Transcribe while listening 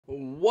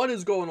What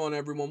is going on,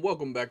 everyone?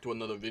 Welcome back to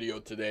another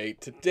video today.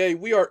 Today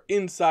we are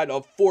inside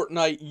of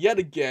Fortnite yet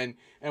again,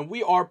 and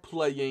we are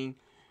playing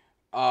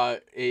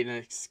an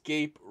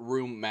escape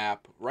room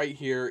map. Right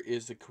here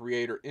is the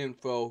creator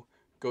info.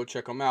 Go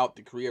check them out.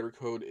 The creator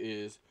code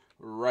is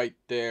right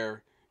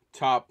there,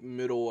 top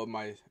middle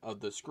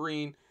of the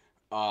screen.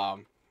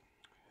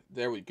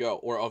 There we go,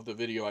 or of the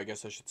video, I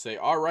guess I should say.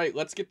 All right,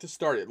 let's get this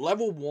started.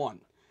 Level 1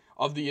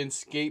 of the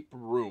escape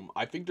room.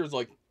 I think there's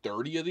like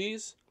 30 of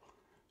these.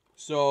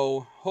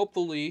 So,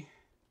 hopefully,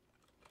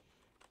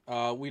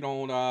 we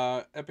don't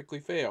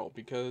epically fail,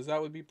 because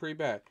that would be pretty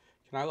bad.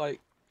 Can I,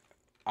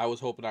 I was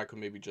hoping I could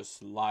maybe just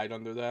slide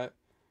under that.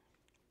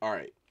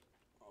 Alright,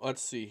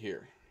 let's see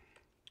here.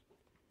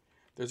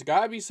 There's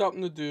got to be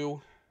something to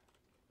do.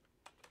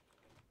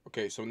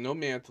 Okay, so no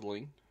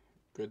mantling.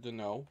 Good to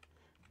know,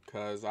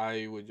 because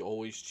I would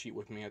always cheat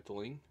with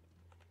mantling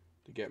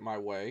to get my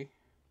way.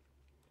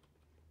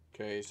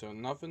 Okay, so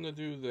nothing to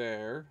do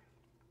there.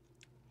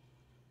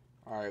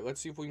 Alright, let's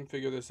see if we can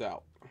figure this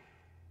out.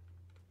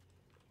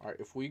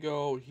 Alright, if we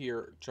go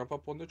here, jump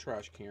up on the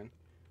trash can,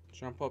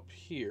 jump up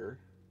here.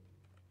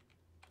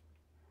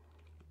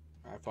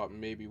 I thought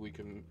maybe we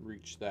can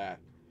reach that,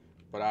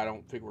 but I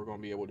don't think we're going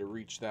to be able to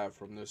reach that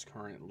from this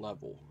current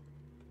level.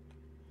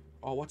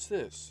 Oh, what's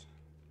this?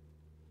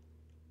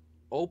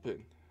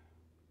 Open.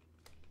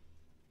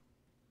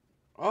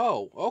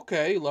 Oh,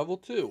 okay, level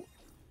 2.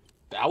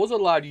 That was a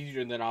lot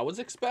easier than I was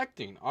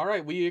expecting.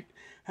 Alright, we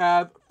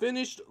have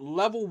finished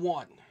level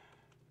 1.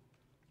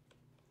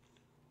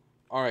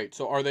 Alright,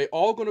 so are they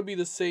all going to be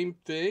the same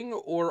thing,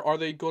 or are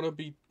they going to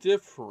be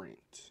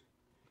different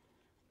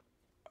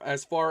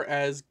as far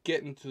as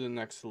getting to the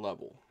next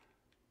level?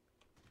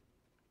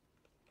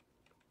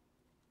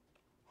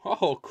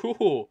 Oh,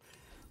 cool.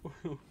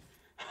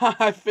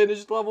 I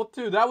finished level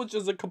 2. That was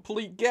just a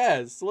complete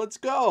guess. Let's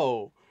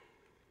go.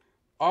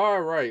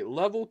 Alright,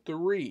 level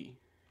 3.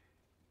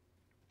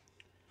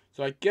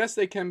 So I guess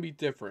they can be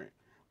different.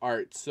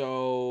 Alright,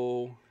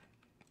 so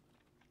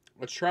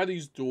let's try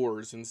these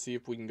doors and see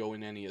if we can go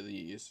in any of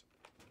these.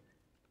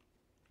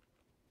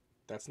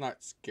 That's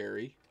not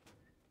scary.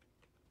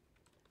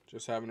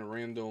 Just having a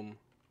random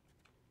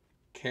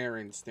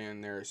Karen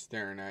stand there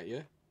staring at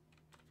you.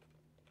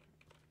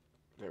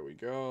 There we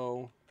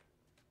go.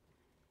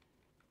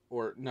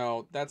 Or,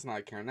 no, that's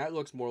not Karen. That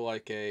looks more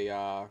like a,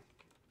 I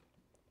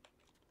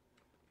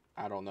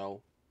don't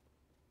know.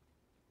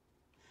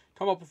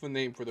 Come up with a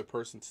name for the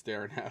person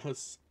staring at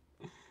us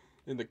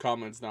in the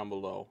comments down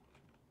below.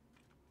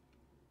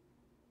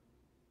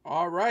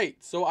 Alright,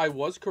 so I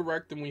was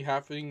correct in we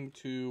having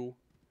to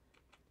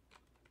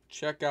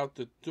check out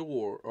the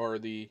door, or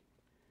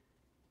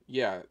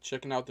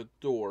checking out the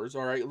doors.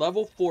 Alright,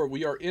 level 4,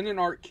 we are in an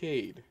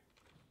arcade.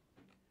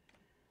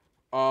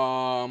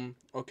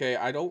 Okay,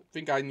 I don't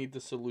think I need the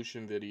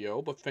solution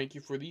video, but thank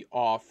you for the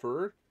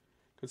offer,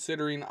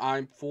 considering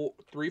I'm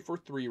 3 for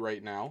 3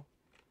 right now.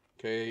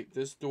 Okay,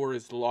 this door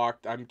is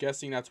locked. I'm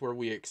guessing that's where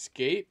we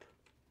escape.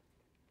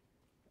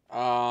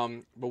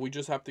 But we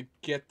just have to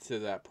get to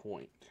that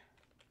point.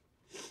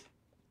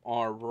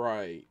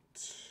 Alright.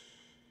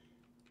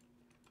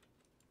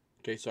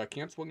 Okay, so I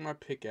can't swing my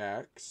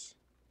pickaxe.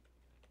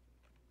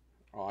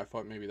 Oh, I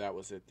thought maybe that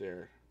was it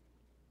there.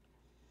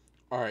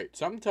 Alright,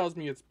 something tells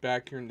me it's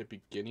back here in the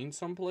beginning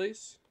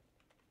someplace.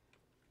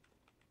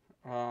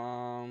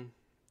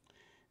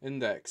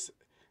 Index.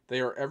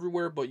 They are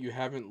everywhere, but you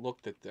haven't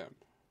looked at them.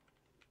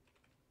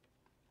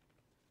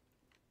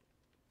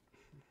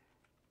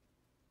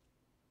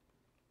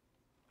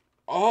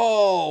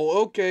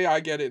 Oh, okay,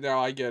 I get it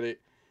now, I get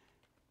it.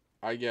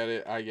 I get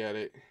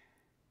it.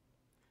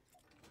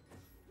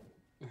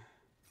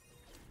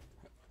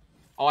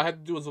 All I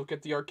had to do was look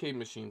at the arcade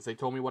machines. They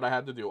told me what I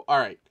had to do.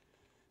 Alright.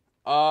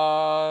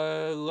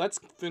 Let's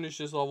finish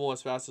this level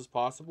as fast as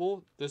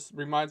possible. This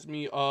reminds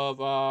me of,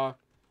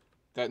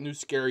 that new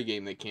scary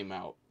game that came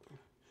out.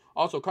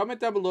 Also,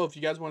 comment down below if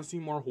you guys want to see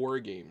more horror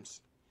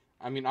games.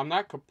 I mean, I'm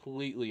not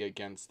completely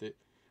against it.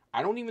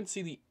 I don't even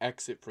see the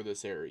exit for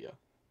this area.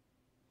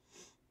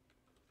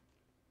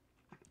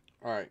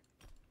 Alright.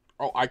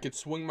 Oh, I could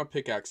swing my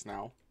pickaxe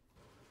now.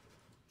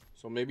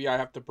 So maybe I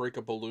have to break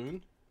a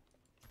balloon.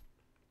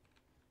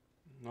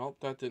 Nope,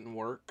 that didn't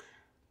work.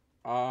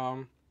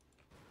 Okay,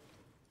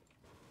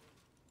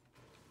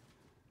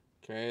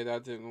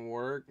 that didn't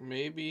work.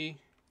 Maybe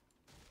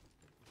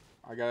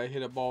I gotta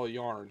hit a ball of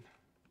yarn.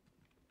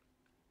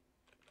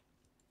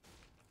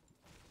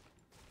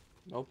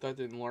 Nope, that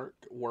didn't work.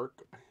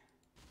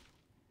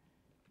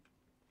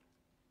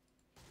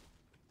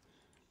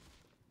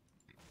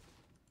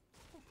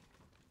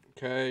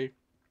 Okay.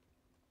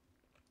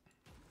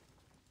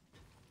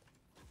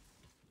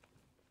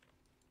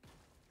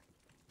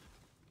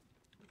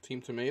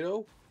 Team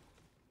Tomato.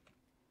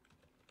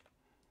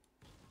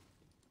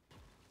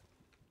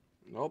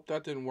 Nope,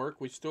 that didn't work.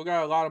 We still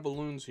got a lot of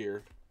balloons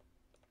here.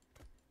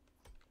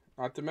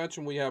 Not to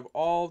mention we have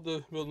all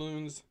the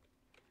balloons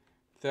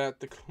that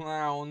the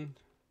clown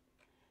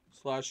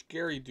 /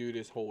 Gary dude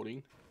is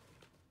holding.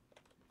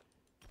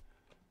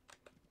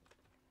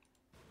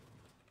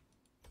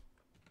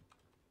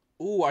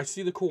 Ooh, I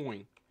see the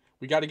coin.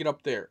 We got to get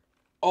up there.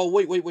 Oh,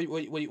 wait.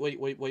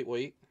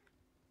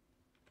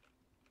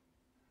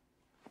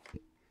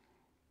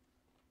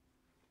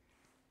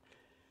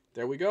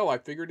 There we go. I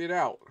figured it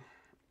out.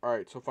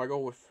 Alright, so if I go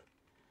with...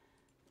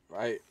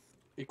 I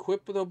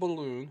equip the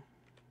balloon.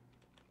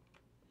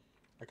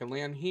 I can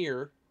land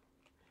here.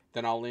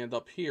 Then I'll land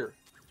up here.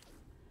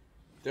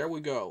 There we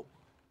go.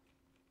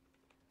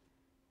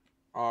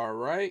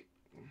 Alright.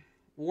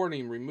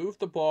 Warning, remove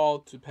the ball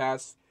to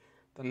pass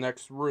the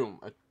next room.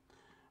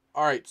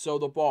 Alright, so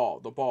the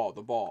ball.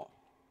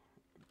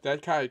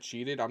 That kind of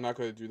cheated. I'm not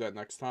going to do that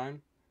next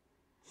time.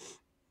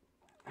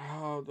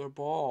 Oh, the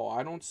ball.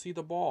 I don't see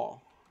the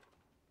ball.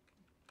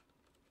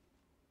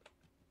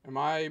 Am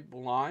I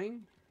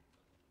blind?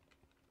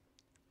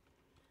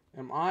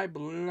 Am I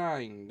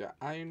blind?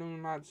 I do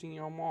not see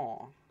your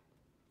ball.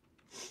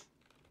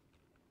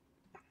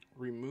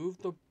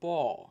 Remove the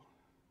ball.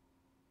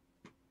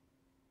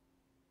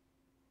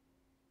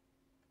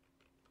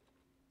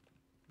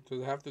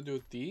 Does it have to do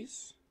with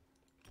these?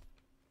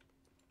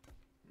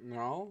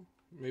 No?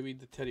 Maybe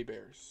the teddy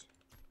bears.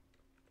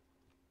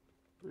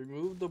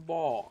 Remove the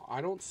ball.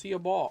 I don't see a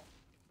ball.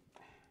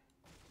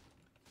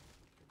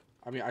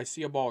 I mean, I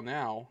see a ball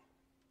now.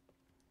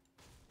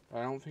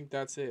 I don't think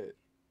that's it.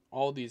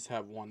 All these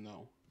have one,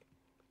 though.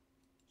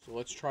 So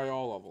let's try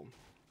all of them.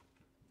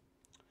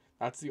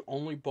 That's the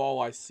only ball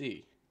I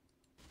see.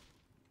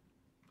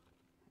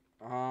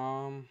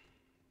 I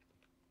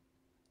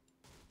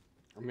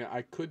mean,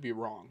 I could be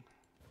wrong.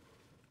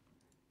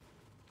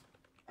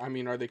 I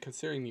mean, are they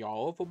considering the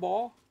olive a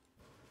ball?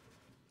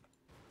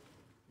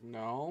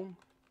 No.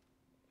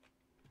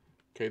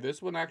 Okay,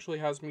 this one actually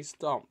has me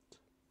stumped.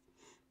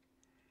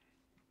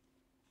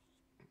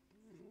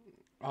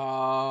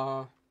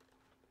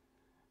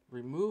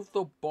 Remove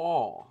the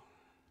ball.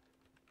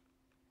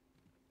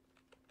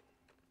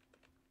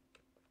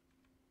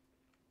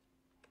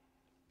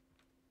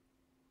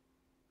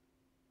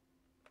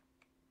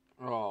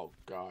 Oh,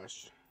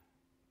 gosh.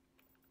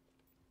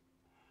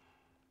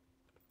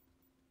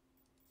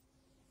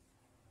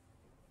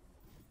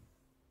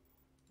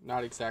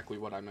 Not exactly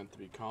what I meant to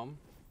become.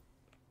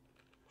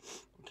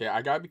 Okay,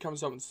 I gotta become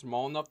something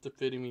small enough to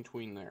fit in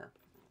between there.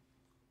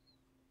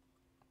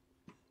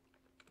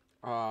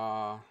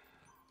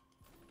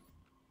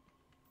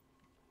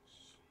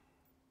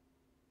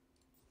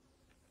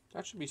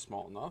 That should be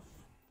small enough.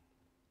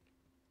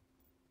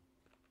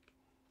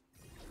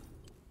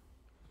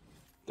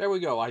 There we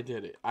go, I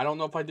did it. I don't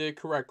know if I did it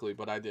correctly,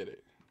 but I did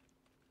it.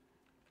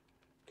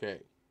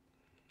 Okay.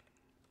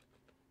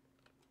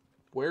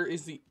 Where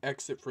is the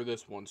exit for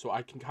this one? So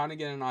I can kind of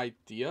get an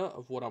idea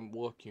of what I'm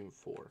looking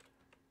for.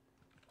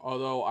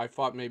 Although I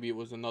thought maybe it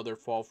was another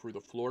fall through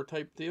the floor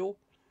type deal.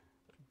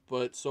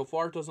 But so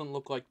far it doesn't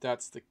look like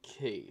that's the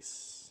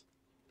case.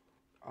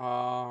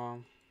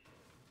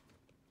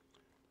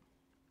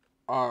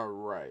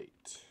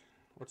 Alright.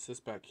 What's this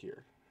back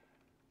here?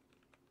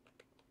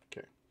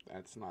 Okay,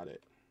 that's not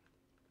it.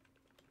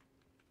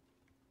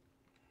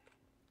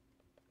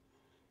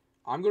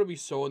 I'm going to be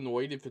so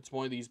annoyed if it's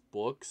one of these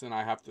books and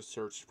I have to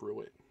search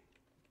through it.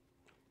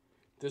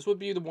 This would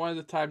be one of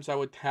the times I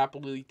would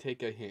happily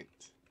take a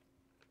hint.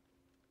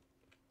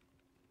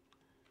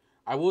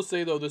 I will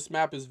say, though, this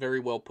map is very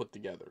well put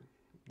together.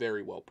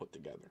 Very well put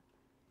together.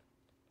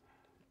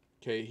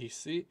 Okay, you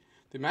see?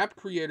 The map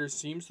creator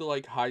seems to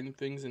like hiding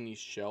things in these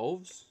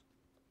shelves.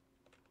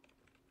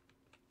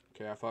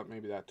 Okay, I thought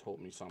maybe that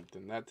told me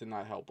something. That did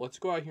not help. Let's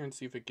go out here and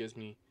see if it gives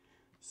me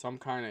some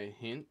kind of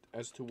hint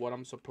as to what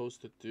I'm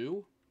supposed to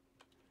do.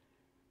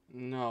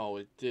 No,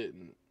 it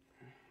didn't.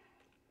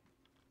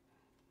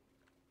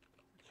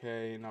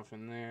 Okay,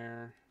 nothing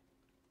there.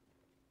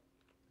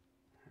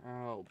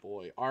 Oh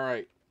boy.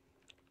 Alright.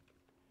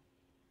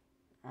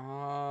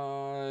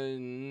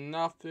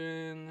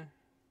 Nothing.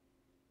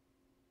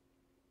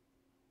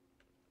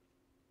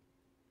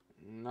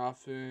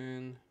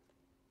 Nothing.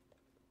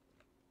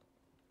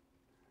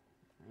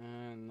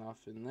 And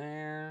nothing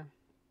there.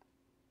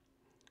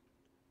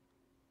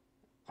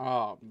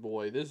 Oh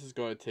boy, this is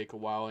going to take a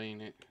while,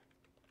 ain't it?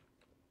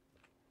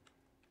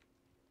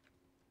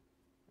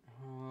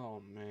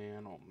 Oh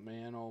man, oh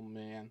man, oh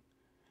man.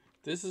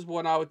 This is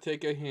when I would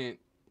take a hint.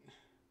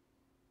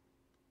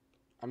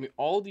 I mean,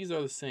 all these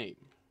are the same.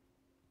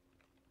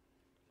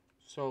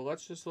 So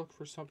let's just look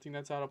for something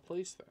that's out of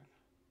place then.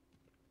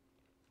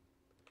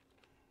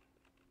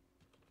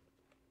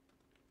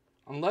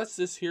 Unless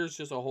this here is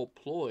just a whole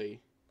ploy.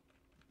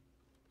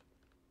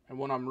 And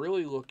what I'm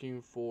really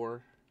looking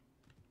for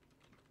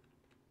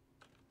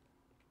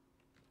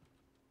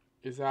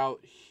is out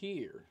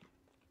here.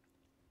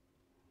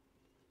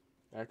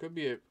 That could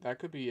be it. That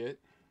could be it.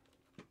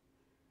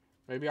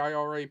 Maybe I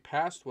already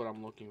passed what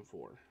I'm looking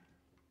for.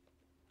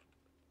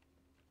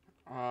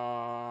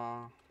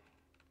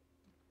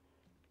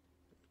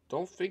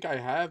 Don't think I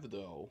have,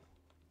 though.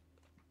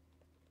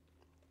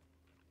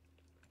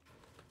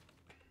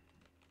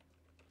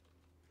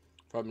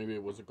 Thought maybe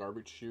it was a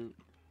garbage chute.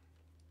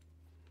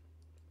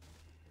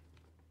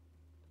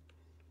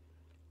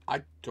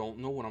 I don't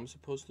know what I'm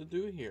supposed to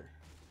do here.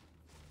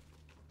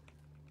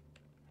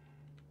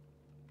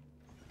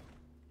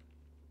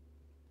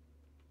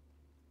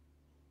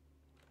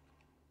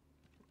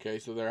 Okay,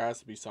 so there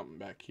has to be something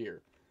back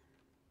here,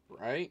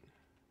 right?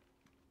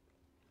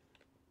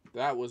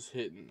 That was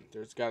hidden.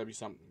 There's got to be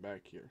something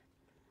back here.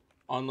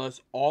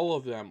 Unless all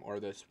of them are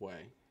this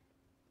way.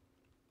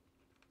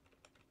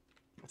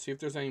 Let's see if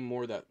there's any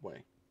more that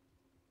way.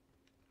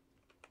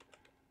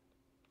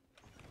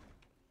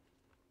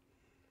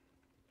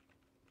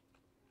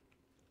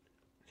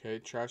 Okay,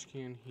 trash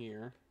can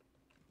here.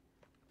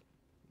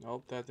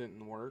 Nope, that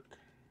didn't work.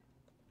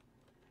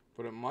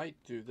 But it might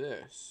do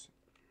this.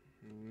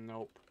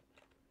 Nope.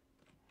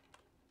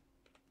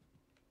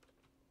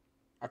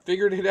 I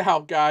figured it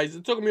out, guys.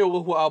 It took me a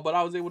little while, but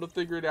I was able to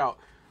figure it out.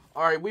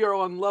 Alright, we are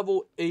on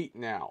level 8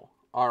 now.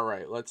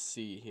 Alright, let's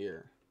see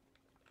here.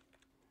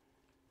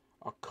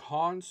 A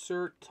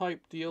concert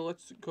type deal.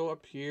 Let's go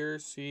up here,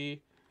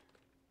 see.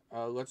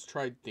 Let's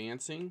try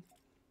dancing.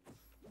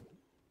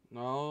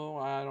 No,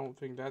 I don't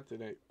think that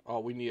did it. Oh,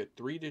 we need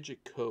a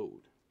 3-digit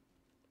code.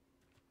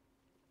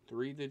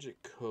 3-digit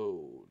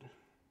code.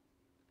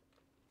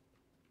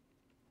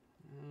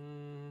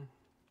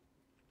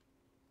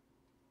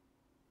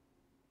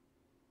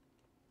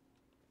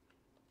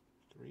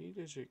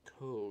 3-digit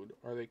code.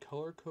 Are they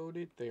color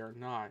coded? They are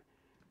not.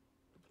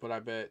 But I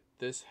bet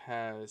this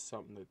has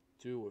something to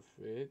do with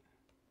it.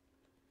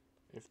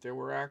 If there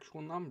were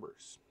actual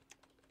numbers.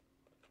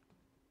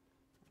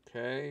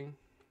 Okay.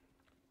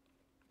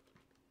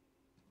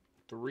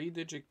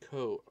 3-digit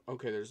code.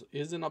 Okay, there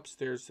is an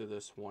upstairs to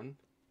this one.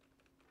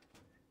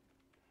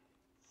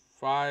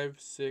 5,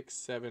 6,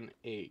 7,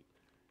 8.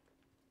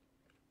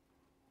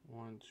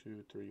 1,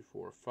 2, 3,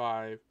 4,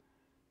 5.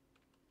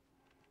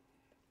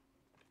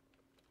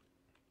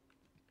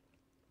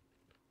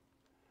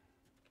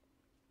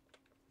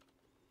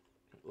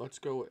 Let's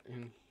go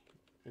in.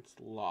 It's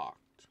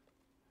locked.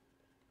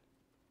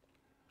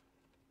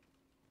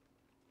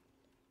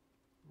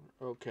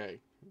 Okay.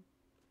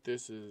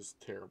 This is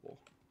terrible.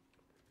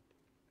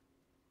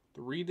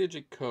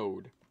 3-digit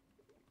code.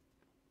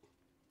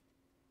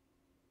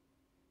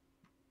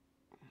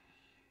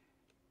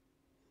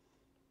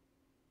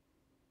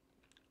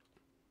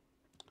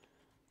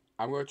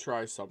 I'm going to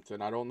try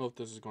something. I don't know if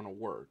this is going to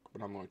work,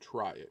 but I'm going to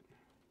try it.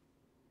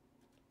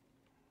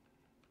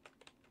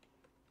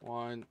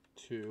 1,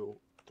 2,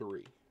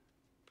 3.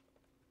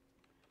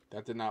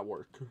 That did not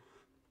work.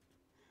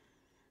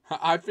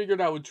 I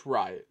figured I would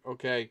try it,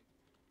 okay?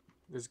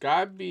 There's got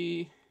to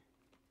be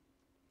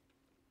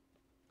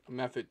a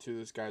method to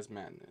this guy's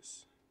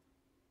madness.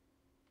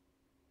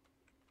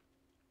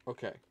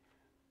 Okay.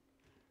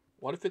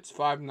 What if it's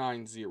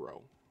 590?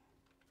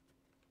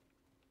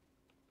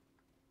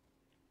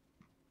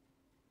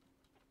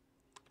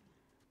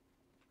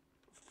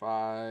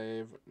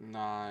 5,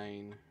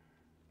 9.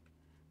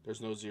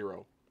 There's no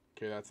 0.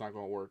 Okay, that's not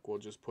going to work. We'll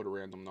just put a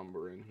random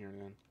number in here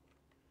then.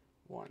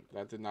 1.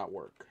 That did not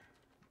work.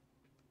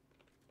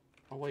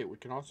 Oh, wait. We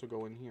can also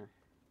go in here.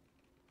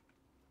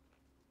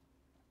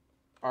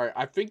 Alright,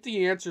 I think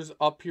the answer's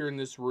up here in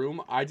this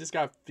room. I just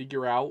got to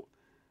figure out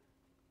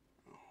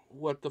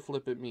what the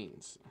flip it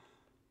means.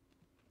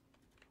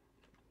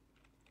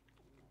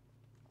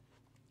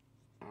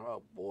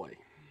 Oh, boy.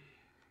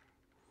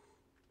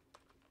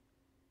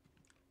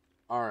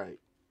 Alright.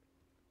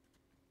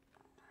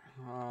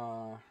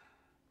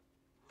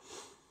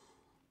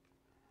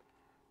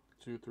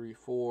 2, 3,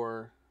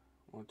 4.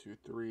 1, 2,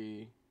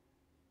 3.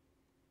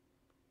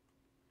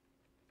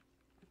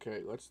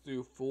 Okay, let's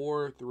do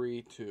 4,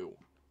 3, 2.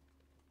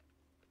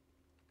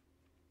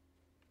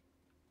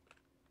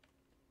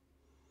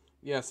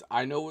 Yes,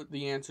 I know what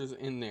the answer's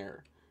in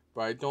there,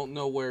 but I don't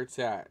know where it's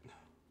at.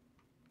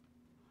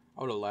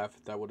 I would have laughed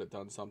if that would have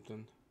done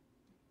something.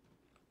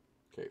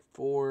 Okay,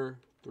 4,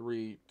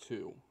 3,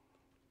 2.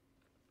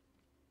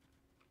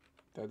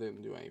 That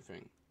didn't do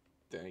anything.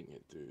 Dang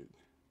it, dude.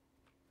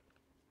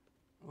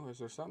 Oh, is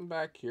there something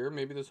back here?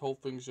 Maybe this whole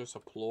thing's just a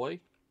ploy?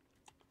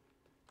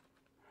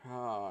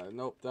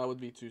 Nope, that would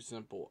be too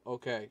simple.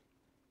 Okay.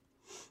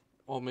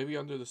 Oh, maybe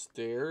under the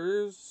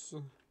stairs?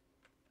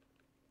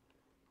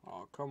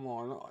 Oh, come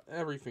on.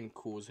 Everything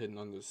cool is hidden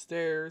under the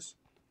stairs.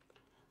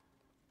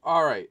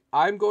 Alright,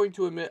 I'm going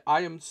to admit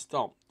I am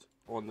stumped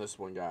on this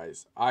one,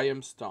 guys. I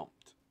am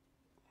stumped.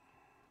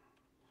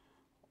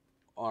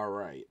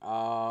 Alright,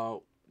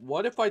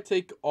 what if I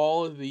take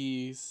all of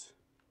these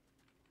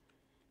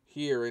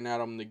here and add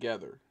them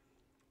together?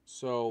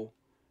 So,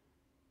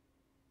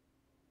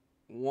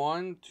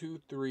 1,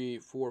 2, 3,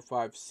 4,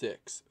 5,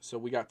 6. So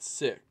we got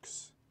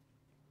 6.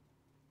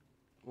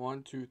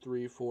 1, 2,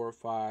 3, 4,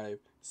 5,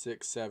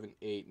 6, 7,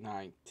 8,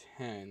 9,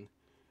 10.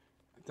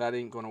 That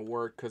ain't gonna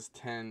work because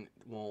 10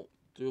 won't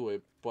do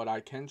it, but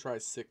I can try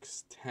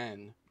 6,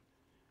 10.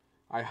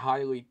 I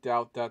highly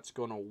doubt that's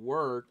gonna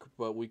work,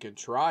 but we can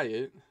try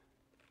it.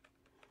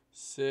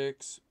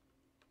 6,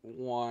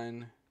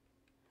 1.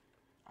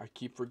 I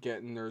keep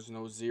forgetting there's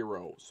no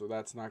 0, so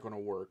that's not gonna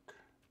work.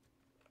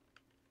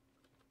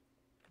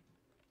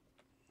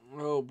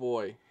 Oh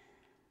boy.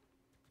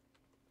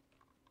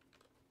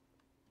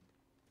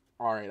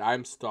 Alright,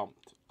 I'm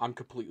stumped. I'm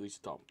completely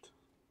stumped.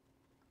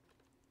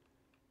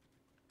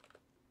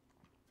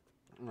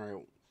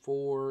 Alright,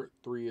 4,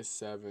 3 is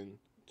 7,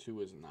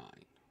 2 is 9.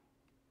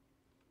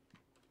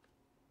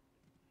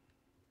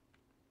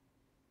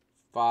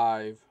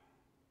 5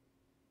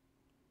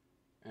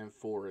 and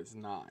 4 is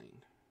 9.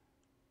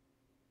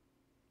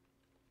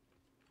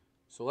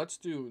 So let's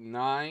do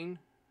 9,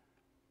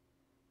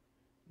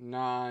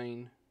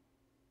 9,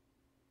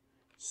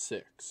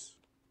 6.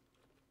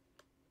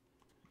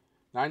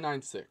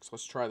 996.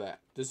 Let's try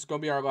that. This is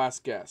going to be our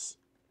last guess.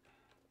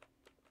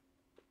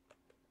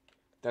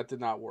 That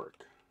did not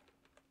work.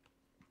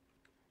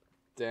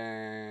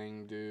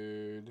 Dang,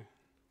 dude.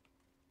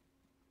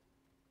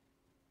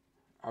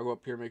 I'll go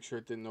up here, make sure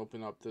it didn't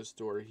open up this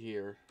door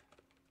here.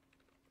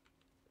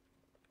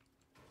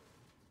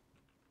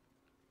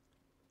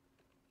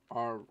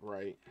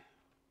 Alright.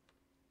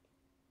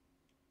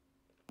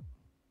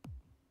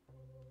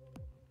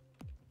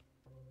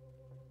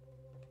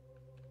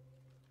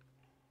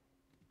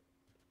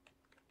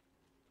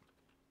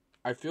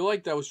 I feel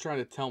like that was trying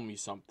to tell me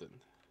something.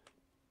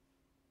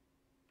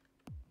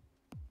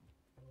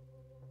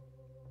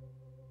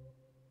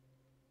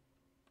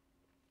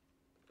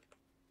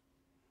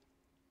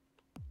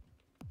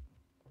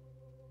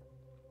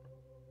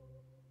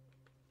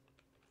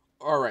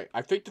 Alright,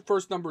 I think the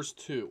first number is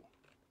 2.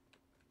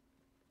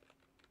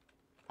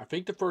 I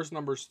think the first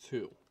number is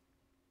 2.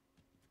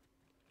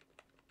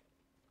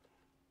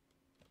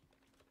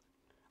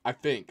 I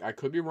think. I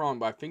could be wrong,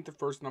 but I think the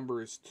first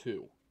number is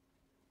 2.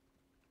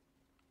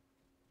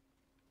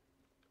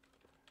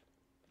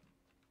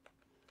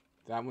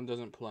 That one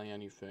doesn't play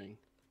anything.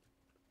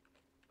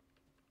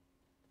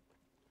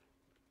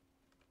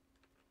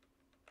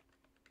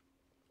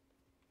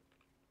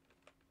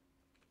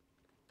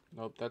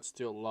 Nope, that's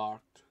still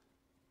locked.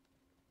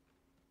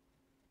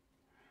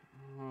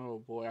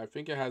 Oh boy, I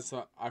think it has.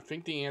 I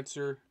think the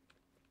answer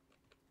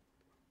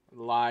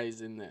lies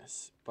in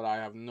this, but I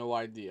have no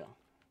idea.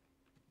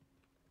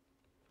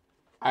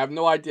 I have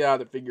no idea how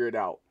to figure it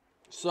out.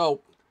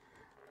 So,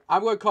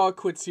 I'm going to call it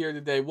quits here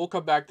today. We'll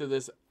come back to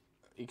this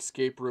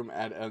escape room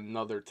at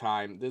another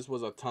time. This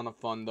was a ton of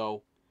fun,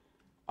 though.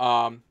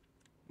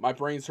 My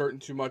brain's hurting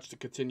too much to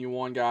continue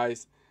on,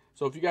 guys.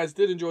 So, if you guys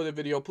did enjoy the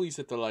video, please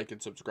hit the like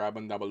and subscribe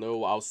button down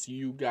below. I'll see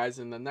you guys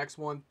in the next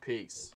one. Peace.